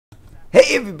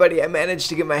Hey everybody, I managed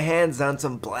to get my hands on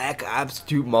some Black Ops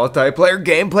 2 multiplayer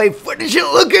gameplay footage, and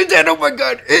look at that, oh my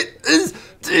god, it is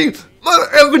the Mother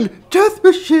Effing Death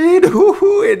Machine.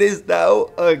 It is now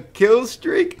a kill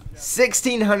streak.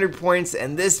 1,600 points,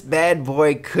 and this bad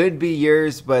boy could be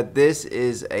yours, but this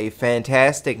is a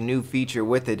fantastic new feature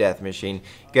with the Death Machine.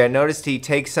 You gotta notice he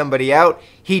takes somebody out,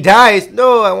 he dies.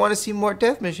 No, I want to see more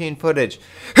Death Machine footage.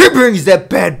 He brings that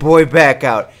bad boy back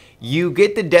out. You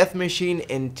get the Death Machine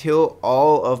until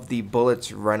all of the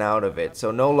bullets run out of it. So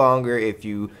no longer if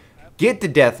you get the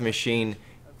Death Machine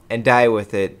and die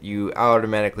with it, you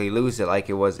automatically lose it like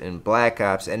it was in Black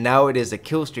Ops. And now it is a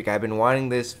kill streak. I've been wanting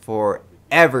this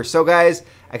forever. So guys,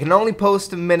 I can only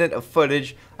post a minute of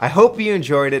footage. I hope you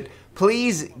enjoyed it.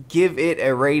 Please give it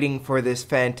a rating for this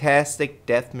fantastic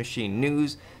Death Machine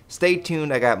news. Stay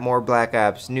tuned. I got more Black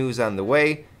Ops news on the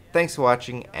way. Thanks for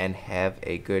watching and have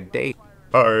a good day.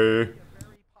 Bye.